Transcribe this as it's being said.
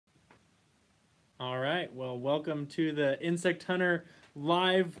All right. Well, welcome to the Insect Hunter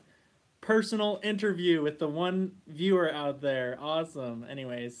live personal interview with the one viewer out there. Awesome.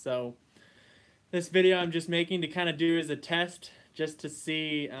 Anyways, so this video I'm just making to kind of do as a test, just to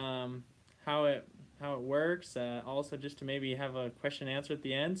see how it how it works. Also, just to maybe have a question and answer at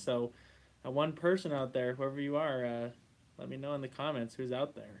the end. So, one person out there, whoever you are, let me know in the comments who's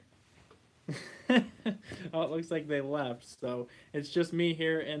out there. Oh, it looks like they left. So it's just me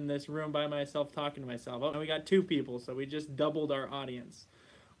here in this room by myself talking to myself. Oh, and we got two people, so we just doubled our audience.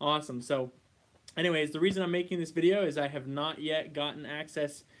 Awesome. So, anyways, the reason I'm making this video is I have not yet gotten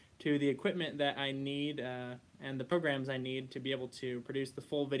access to the equipment that I need and the programs I need to be able to produce the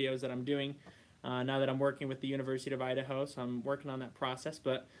full videos that I'm doing. Now that I'm working with the University of Idaho, so I'm working on that process.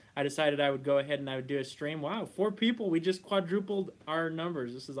 But I decided I would go ahead and I would do a stream. Wow, 4 people! We just quadrupled our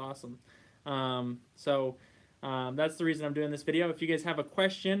numbers. This is awesome. That's the reason I'm doing this video. If you guys have a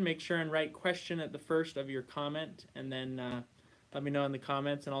question, make sure and write question at the first of your comment, and then let me know in the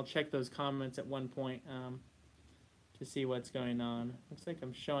comments, and I'll check those comments at one point to see what's going on. Looks like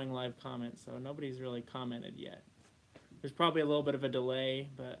I'm showing live comments, so nobody's really commented yet. There's probably a little bit of a delay,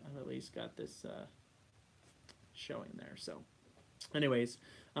 but I've at least got this showing there. So anyways,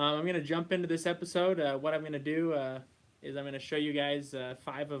 I'm going to jump into this episode. What I'm going to do is I'm going to show you guys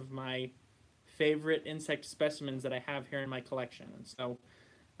 5 of my favorite insect specimens that I have here in my collection. And so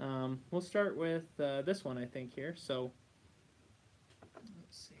we'll start with this one, I think, here. So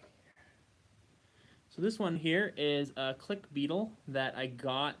let's see. So this one here is a click beetle that I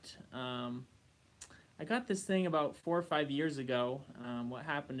got. I got this thing about 4 or 5 years ago. What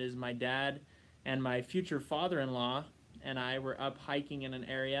happened is my dad and my future father-in-law and I were up hiking in an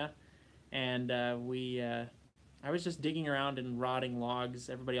area, and I was just digging around in rotting logs.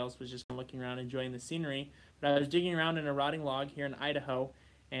 Everybody else was just looking around, enjoying the scenery. But I was digging around in a rotting log here in Idaho,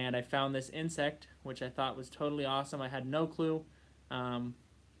 and I found this insect, which I thought was totally awesome. I had no clue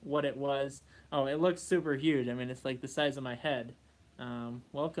what it was. Oh, it looks super huge. I mean, it's like the size of my head.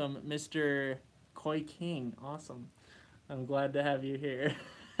 Welcome, Mr. Koi King. Awesome. I'm glad to have you here.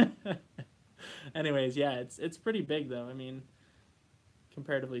 Anyways, yeah, it's pretty big, though. I mean,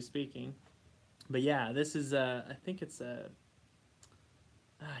 comparatively speaking. But yeah, this is I think it's I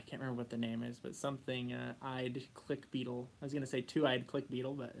can't remember what the name is, but something eyed click beetle. I was gonna say two-eyed click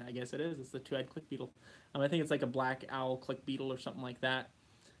beetle, but I guess it is. It's the two-eyed click beetle. I think it's like a black owl click beetle or something like that.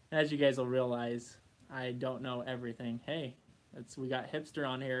 As you guys will realize, I don't know everything. Hey, we got hipster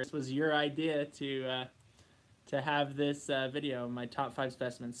on here. This was your idea to have this video, my top 5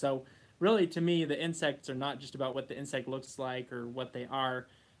 specimens. So really, to me, the insects are not just about what the insect looks like or what they are,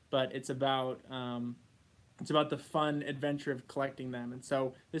 but it's about the fun adventure of collecting them. And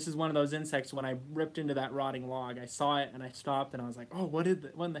so this is one of those insects. When I ripped into that rotting log, I saw it and I stopped and I was like, oh, what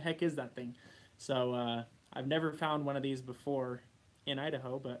in the heck is that thing? So I've never found one of these before in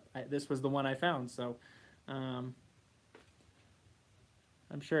Idaho, but this was the one I found. So I'm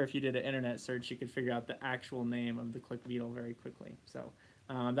sure if you did an internet search, you could figure out the actual name of the click beetle very quickly. So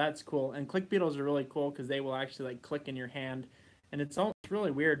that's cool. And click beetles are really cool because they will actually like click in your hand. And it's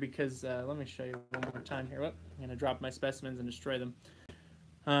really weird because, let me show you one more time here. Whoop, I'm going to drop my specimens and destroy them.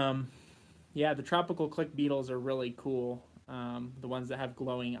 Yeah, the tropical click beetles are really cool. The ones that have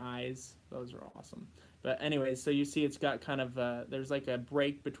glowing eyes, those are awesome. But anyways, so you see it's got kind of, there's like a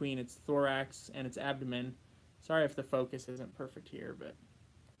break between its thorax and its abdomen. Sorry if the focus isn't perfect here, but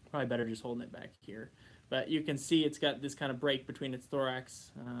probably better just holding it back here. But you can see it's got this kind of break between its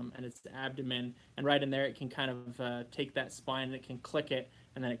thorax and its abdomen. And right in there, it can kind of take that spine and it can click it,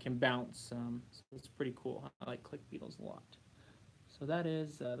 and then it can bounce. So it's pretty cool. I like click beetles a lot. So that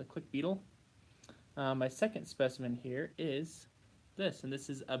is the click beetle. My second specimen here is this, and this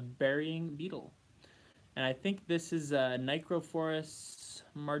is a burying beetle. And I think this is Nigrophorus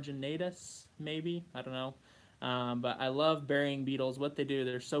marginatus, maybe. I don't know. But I love burying beetles. What they do,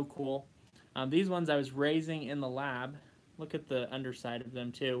 they're so cool. These ones I was raising in the lab. Look at the underside of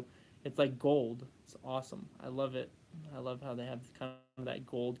them too. It's like gold. It's awesome. I love it. I love how they have kind of that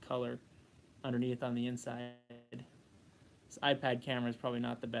gold color underneath on the inside. This iPad camera is probably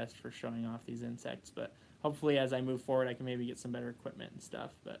not the best for showing off these insects, but hopefully as I move forward I can maybe get some better equipment and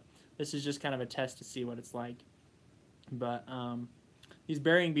stuff. But this is just kind of a test to see what it's like. But these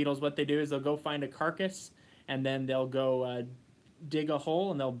burying beetles, what they do is they'll go find a carcass, and then they'll go dig a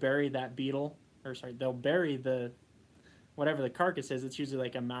hole and they'll bury that beetle, or sorry, they'll bury the whatever the carcass is. It's usually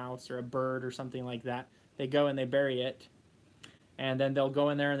like a mouse or a bird or something like that. They go and they bury it, and then they'll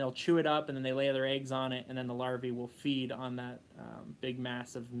go in there and they'll chew it up, and then they lay their eggs on it, and then the larvae will feed on that big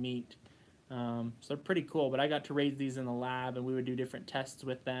mass of meat. So they're pretty cool, but I got to raise these in the lab, and we would do different tests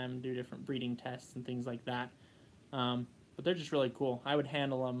with them, do different breeding tests and things like that. But they're just really cool. I would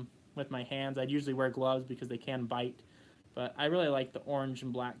handle them with my hands. I'd usually wear gloves because they can bite, but I really like the orange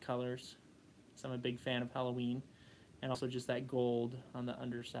and black colors. So I'm a big fan of Halloween, and also just that gold on the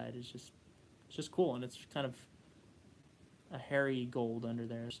underside is just cool, and it's kind of a hairy gold under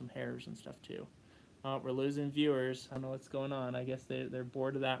there, some hairs and stuff too. Oh, we're losing viewers. I don't know what's going on. I guess they're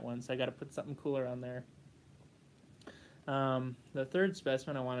bored of that one, so I got to put something cooler on there. The third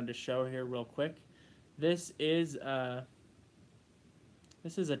specimen I wanted to show here real quick. This is a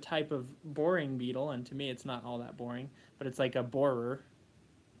type of boring beetle, and to me it's not all that boring, but it's like a borer.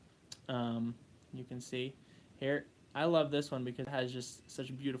 You can see here. I love this one because it has just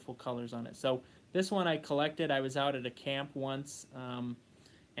such beautiful colors on it. So this one I collected. I was out at a camp once,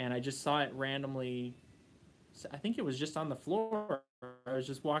 and I just saw it randomly. I think it was just on the floor. I was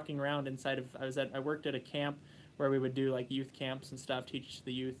just walking around inside of. I worked at a camp where we would do like youth camps and stuff, teach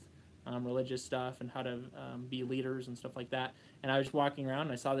the youth religious stuff and how to be leaders and stuff like that. And I was walking around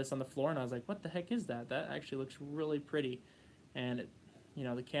and I saw this on the floor and I was like, "What the heck is that? That actually looks really pretty." And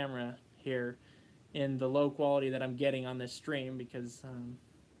the camera here, in the low quality that I'm getting on this stream, because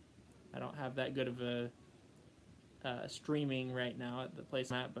I don't have that good of a streaming right now at the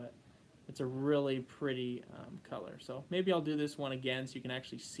place I'm at, but it's a really pretty color. So maybe I'll do this one again so you can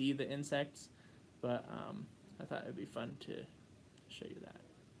actually see the insects, but I thought it would be fun to show you that.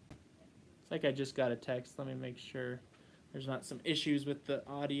 It's like I just got a text. Let me make sure there's not some issues with the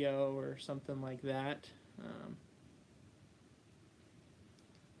audio or something like that.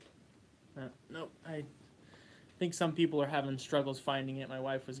 Nope, I think some people are having struggles finding it. My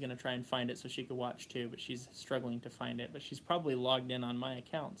wife was going to try and find it so she could watch too, but she's struggling to find it. But she's probably logged in on my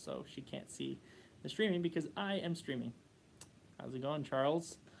account, so she can't see the streaming because I am streaming. How's it going,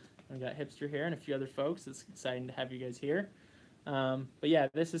 Charles? We got Hipster here and a few other folks. It's exciting to have you guys here. But yeah,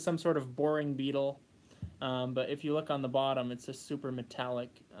 this is some sort of boring beetle. But if you look on the bottom, it's a super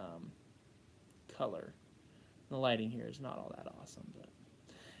metallic color. The lighting here is not all that awesome, but.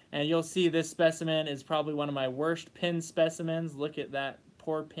 And you'll see this specimen is probably one of my worst pin specimens. Look at that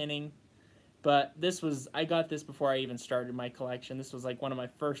poor pinning. But I got this before I even started my collection. This was like one of my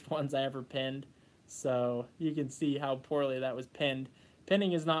first ones I ever pinned. So you can see how poorly that was pinned.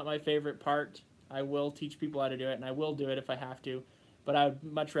 Pinning is not my favorite part. I will teach people how to do it, and I will do it if I have to. But I would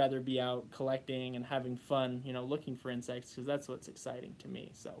much rather be out collecting and having fun, looking for insects, because that's what's exciting to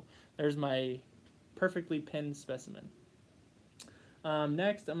me. So there's my perfectly pinned specimen.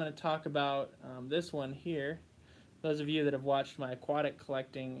 Next, I'm going to talk about this one here. Those of you that have watched my aquatic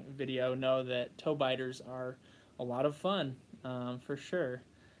collecting video know that toe biters are a lot of fun, for sure.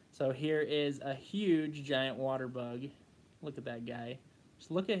 So here is a huge giant water bug. Look at that guy.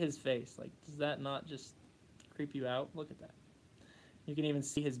 Just look at his face. Like, does that not just creep you out? Look at that. You can even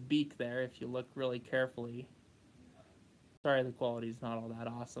see his beak there if you look really carefully. Sorry, the quality's not all that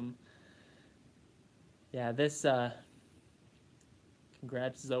awesome. Yeah, this...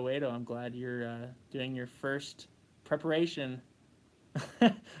 Congrats, Zoedo. I'm glad you're doing your first preparation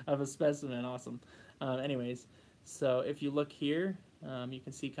of a specimen. Awesome. Anyways, so if you look here, you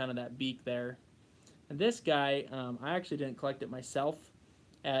can see kind of that beak there. And this guy, I actually didn't collect it myself.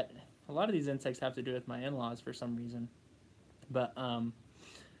 A lot of these insects have to do with my in-laws for some reason. But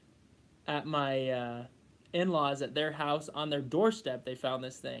at my in-laws, at their house, on their doorstep, they found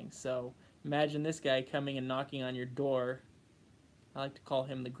this thing. So imagine this guy coming and knocking on your door. I like to call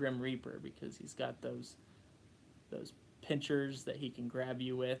him the Grim Reaper because he's got those pinchers that he can grab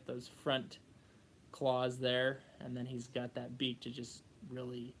you with, those front claws there, and then he's got that beak to just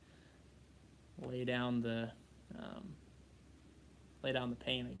really lay down the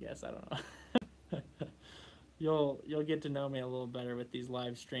pain, I guess. I don't know. You'll get to know me a little better with these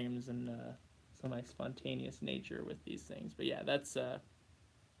live streams and some of my spontaneous nature with these things. But yeah, that's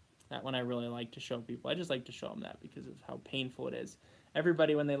that one I really like to show people. I just like to show them that because of how painful it is.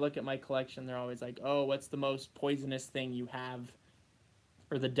 Everybody, when they look at my collection, they're always like, "Oh, what's the most poisonous thing you have,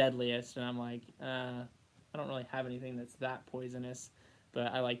 or the deadliest?" And I'm like, I don't really have anything that's that poisonous, but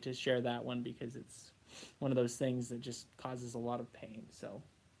I like to share that one because it's one of those things that just causes a lot of pain. So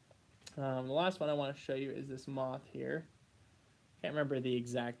the last one I want to show you is this moth here. Can't remember the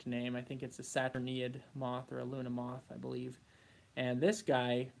exact name. I think it's a Saturniid moth or a Luna moth, I believe. And this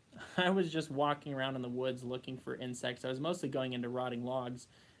guy, I was just walking around in the woods looking for insects. I was mostly going into rotting logs.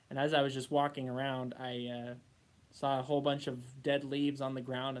 And as I was just walking around, I saw a whole bunch of dead leaves on the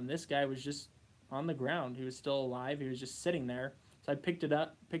ground. And this guy was just on the ground. He was still alive. He was just sitting there. So I picked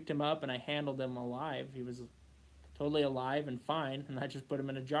him up, and I handled him alive. He was totally alive and fine, and I just put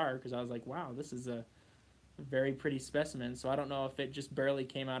them in a jar because I was like, wow, this is a very pretty specimen. So I don't know if it just barely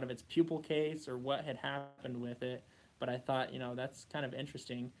came out of its pupal case or what had happened with it, but I thought, that's kind of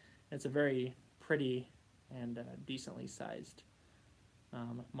interesting. It's a very pretty and decently sized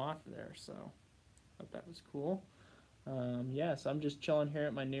moth there, so I thought that was cool. Yeah, so I'm just chilling here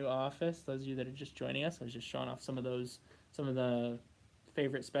at my new office. Those of you that are just joining us, I was just showing off some of the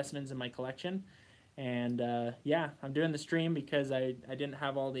favorite specimens in my collection. And yeah, I'm doing the stream because I didn't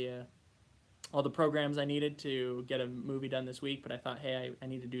have all the programs I needed to get a movie done this week, but I thought, hey, I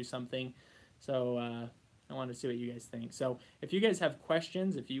need to do something. So I wanted to see what you guys think. So if you guys have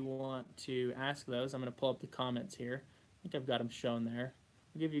questions, if you want to ask those, I'm going to pull up the comments here. I think I've got them shown there.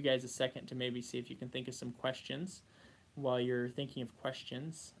 I'll give you guys a second to maybe see if you can think of some questions. While you're thinking of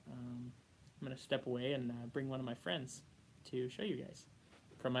questions, I'm going to step away and bring one of my friends to show you guys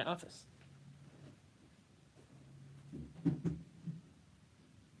from my office.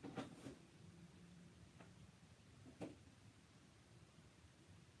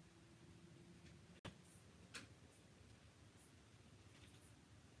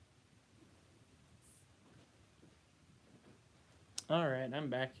 All right, I'm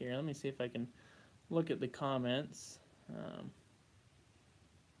back here. Let me see if I can look at the comments.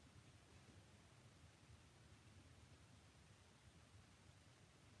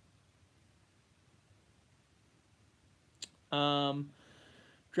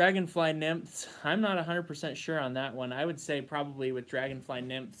 Dragonfly nymphs, I'm not 100% sure on that one. I would say probably with dragonfly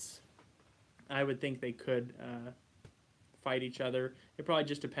nymphs, I would think they could fight each other. It probably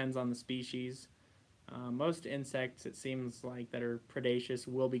just depends on the species. Most insects, it seems like, that are predaceous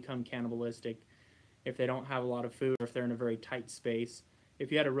will become cannibalistic if they don't have a lot of food or if they're in a very tight space.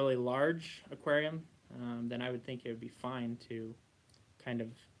 If you had a really large aquarium, then I would think it would be fine to kind of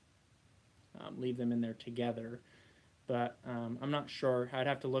leave them in there together. But I'm not sure. I'd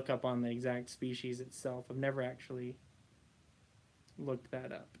have to look up on the exact species itself. I've never actually looked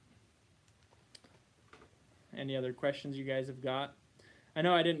that up. Any other questions you guys have got? I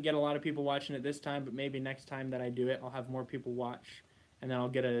know I didn't get a lot of people watching it this time, but maybe next time that I do it, I'll have more people watch, and then I'll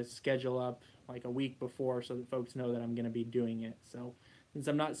get a schedule up like a week before so that folks know that I'm going to be doing it. So since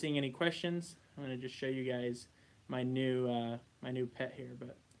I'm not seeing any questions, I'm going to just show you guys my new pet here.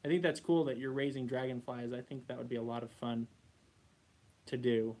 But I think that's cool that you're raising dragonflies. I think that would be a lot of fun to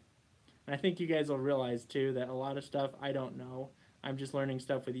do. And I think you guys will realize too that a lot of stuff I don't know. I'm just learning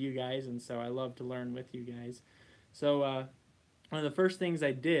stuff with you guys, and so I love to learn with you guys. So one of the first things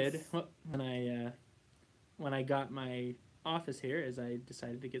I did when I got my office here is I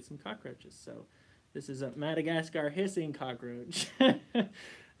decided to get some cockroaches. So this is a Madagascar hissing cockroach,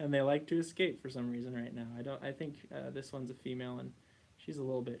 and they like to escape for some reason right now. I think this one's a female, and she's a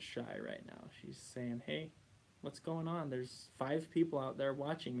little bit shy right now. She's saying, "Hey, what's going on? There's 5 people out there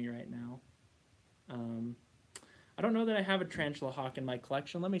watching me right now." I don't know that I have a tarantula hawk in my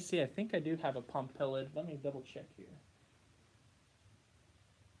collection. Let me see. I think I do have a pompilid. Let me double check here.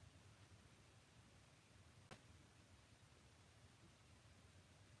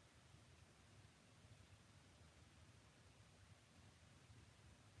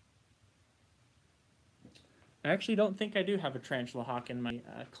 I actually don't think I do have a tarantula hawk in my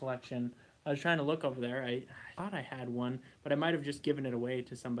collection. I was trying to look over there. I thought I had one, but I might have just given it away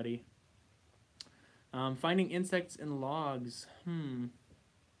to somebody. Finding insects in logs.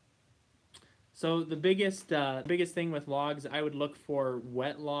 So the biggest thing with logs, I would look for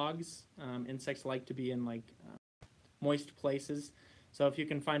wet logs. Insects like to be in like moist places. So if you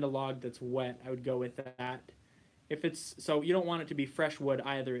can find a log that's wet, I would go with that. So you don't want it to be fresh wood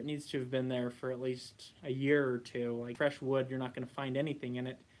either. It needs to have been there for at least a year or two. Like fresh wood, you're not going to find anything in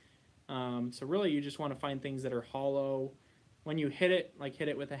it. So really you just want to find things that are hollow. When you hit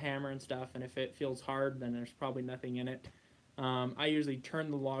it with a hammer and stuff, and if it feels hard, then there's probably nothing in it. I usually turn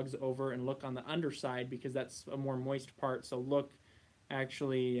the logs over and look on the underside because that's a more moist part. So look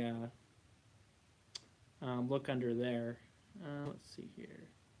under there. Let's see here.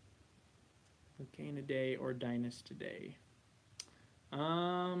 Volcanidae or Dynastidae.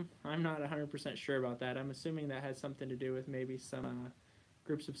 I'm not 100% sure about that. I'm assuming that has something to do with maybe some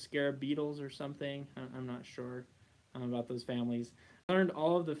groups of scarab beetles or something. I'm not sure about those families. I learned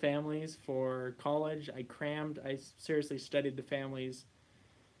all of the families for college. I seriously studied the families.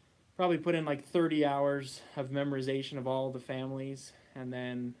 Probably put in like 30 hours of memorization of all the families. And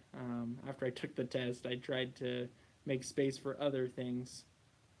then after I took the test, I tried to make space for other things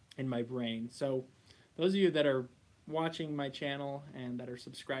in my brain. So those of you that are watching my channel and that are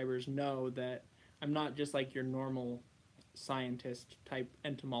subscribers know that I'm not just like your normal scientist type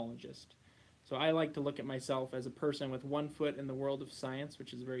entomologist. So I like to look at myself as a person with one foot in the world of science,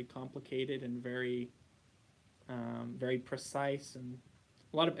 which is very complicated and very precise and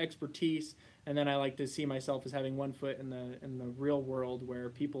a lot of expertise. And then I like to see myself as having one foot in the real world where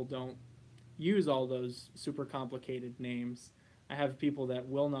people don't use all those super complicated names. I have people that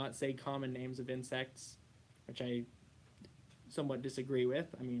will not say common names of insects, which I somewhat disagree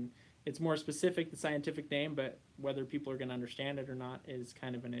with. I mean, it's more specific, the scientific name, but whether people are going to understand it or not is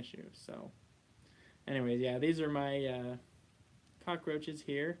kind of an issue. So anyways, yeah, these are my cockroaches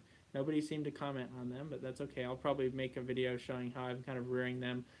here. Nobody seemed to comment on them, but that's okay. I'll probably make a video showing how I'm kind of rearing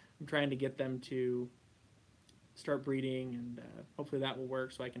them. I'm trying to get them to start breeding, and hopefully that will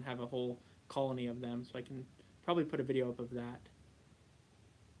work so I can have a whole colony of them. So I can probably put a video up of that.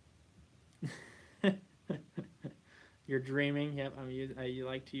 You're dreaming. Yep, I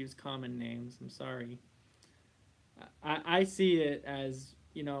like to use common names. I'm sorry. I see it as,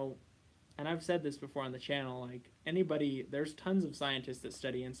 you know, and I've said this before on the channel, like anybody, there's tons of scientists that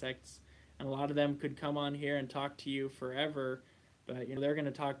study insects, and a lot of them could come on here and talk to you forever, but you know, they're going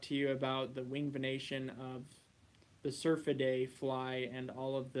to talk to you about the wing venation of the Syrphidae fly and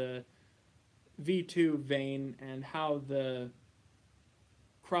all of the V2 vein and how the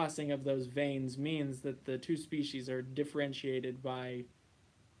crossing of those veins means that the two species are differentiated by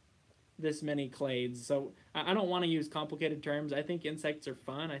this many clades. So I don't want to use complicated terms. I think insects are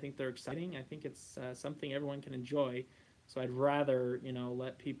fun. I think they're exciting. I think it's something everyone can enjoy. So I'd rather, you know,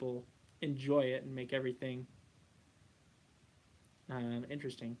 let people enjoy it and make everything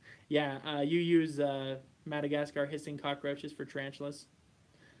interesting. Yeah, you use Madagascar hissing cockroaches for tarantulas.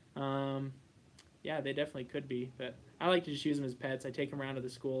 Yeah, they definitely could be, but I like to just use them as pets. I take them around to the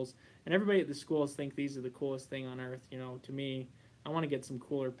schools, and everybody at the schools think these are the coolest thing on earth. You know, to me, I want to get some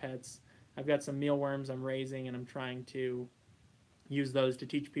cooler pets. I've got some mealworms I'm raising, and I'm trying to use those to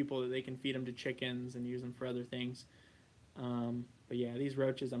teach people that they can feed them to chickens and use them for other things. But yeah, these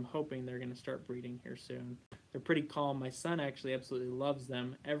roaches, I'm hoping they're going to start breeding here soon. They're pretty calm. My son actually absolutely loves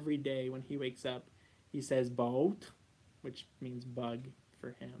them. Every day when he wakes up, he says boat, which means bug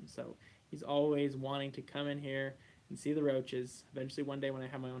for him. So he's always wanting to come in here and see the roaches. Eventually one day when I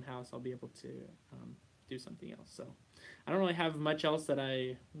have my own house, I'll be able to do something else. So I don't really have much else that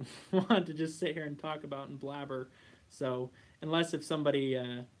I want to just sit here and talk about and blabber. So unless if somebody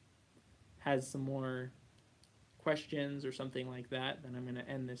has some more questions or something like that, then I'm going to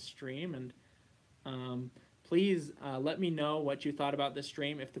end this stream. And please let me know what you thought about this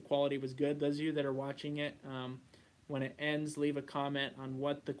stream, if the quality was good. Those of you that are watching it, when it ends, leave a comment on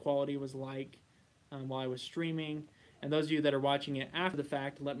what the quality was like while I was streaming. And those of you that are watching it after the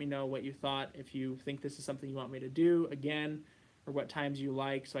fact, let me know what you thought, if you think this is something you want me to do again, or what times you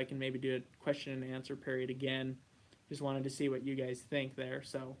like, so I can maybe do a question and answer period again. Just wanted to see what you guys think there.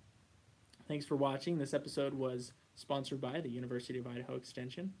 So thanks for watching. This episode was sponsored by the University of Idaho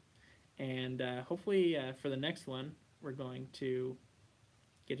Extension. And hopefully for the next one, we're going to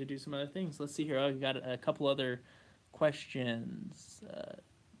get to do some other things. Let's see here. I've got a couple other questions.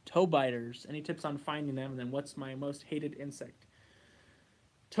 Toe biters. Any tips on finding them? And then what's my most hated insect?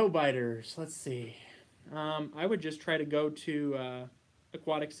 Toe biters. Let's see. I would just try to go to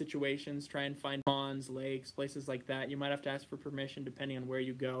aquatic situations, try and find ponds, lakes, places like that. You might have to ask for permission depending on where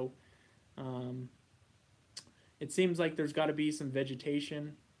you go. It seems like there's got to be some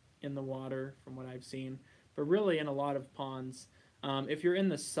vegetation in the water from what I've seen, but really in a lot of ponds. If you're in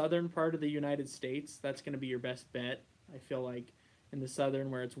the southern part of the United States, that's going to be your best bet. I feel like in the southern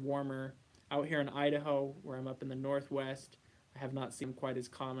where it's warmer. Out here in Idaho, where I'm up in the northwest, I have not seen them quite as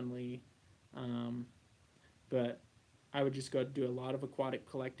commonly. But I would just go do a lot of aquatic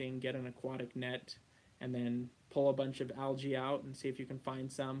collecting, get an aquatic net, and then pull a bunch of algae out and see if you can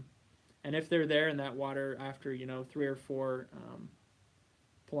find some. And if they're there in that water after, you know,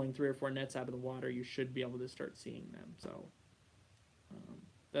 pulling 3 or 4 nets out of the water, you should be able to start seeing them. So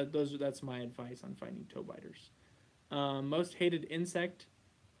that's my advice on finding toe biters. Most hated insect.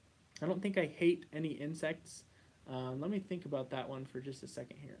 I don't think I hate any insects. Let me think about that one for just a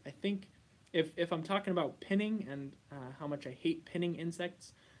second here. I think if I'm talking about pinning and how much I hate pinning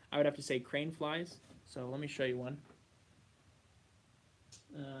insects, I would have to say crane flies. So let me show you one.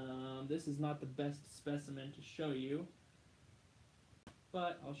 This is not the best specimen to show you,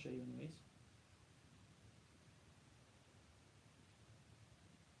 but I'll show you anyways.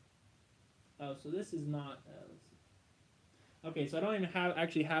 Oh, so this is not... let's see. Okay, so I don't even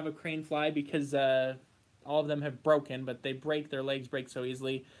actually have a crane fly because all of them have broken, but they break, their legs break so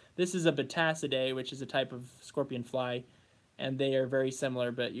easily. This is a Batassidae, which is a type of scorpion fly, and they are very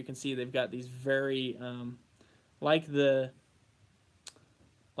similar, but you can see they've got these very, like the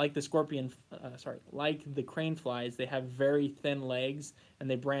like the like the crane flies, they have very thin legs and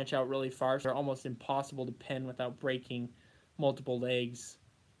they branch out really far. So they're almost impossible to pin without breaking multiple legs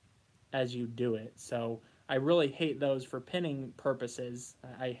as you do it. So I really hate those for pinning purposes.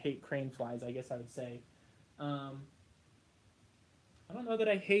 I hate crane flies, I guess I would say. Um, I don't know that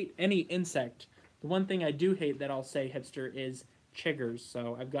I hate any insect. The one thing I do hate that I'll say, hipster, is chiggers.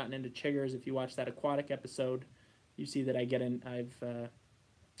 So I've gotten into chiggers. If you watch that aquatic episode, you see that I get in.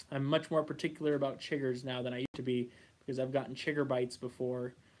 I'm much more particular about chiggers now than I used to be because I've gotten chigger bites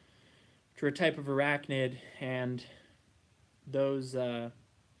before, which are a type of arachnid, and those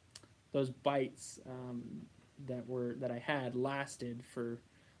bites that I had lasted for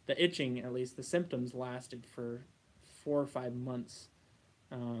the itching, at least the symptoms lasted for 4 or 5 months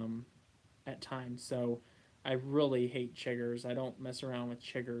at times. So I really hate chiggers. I don't mess around with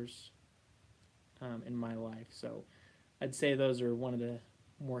chiggers in my life. So I'd say those are one of the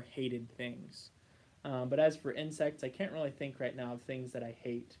more hated things. But as for insects, I can't really think right now of things that I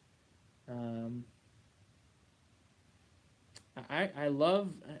hate. I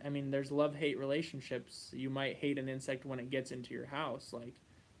love, I mean, there's love-hate relationships. You might hate an insect when it gets into your house. Like,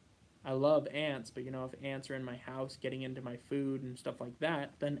 I love ants, but you know, if ants are in my house getting into my food and stuff like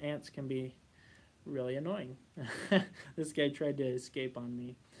that, then ants can be really annoying. This guy tried to escape on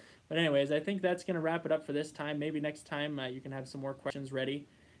me. But anyways, I think that's going to wrap it up for this time. Maybe next time you can have some more questions ready.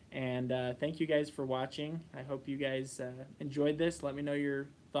 And thank you guys for watching. I hope you guys enjoyed this. Let me know your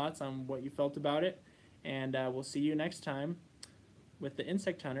thoughts on what you felt about it. And we'll see you next time with the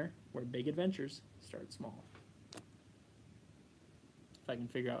Insect Hunter, where big adventures start small. If I can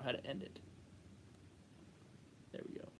figure out how to end it.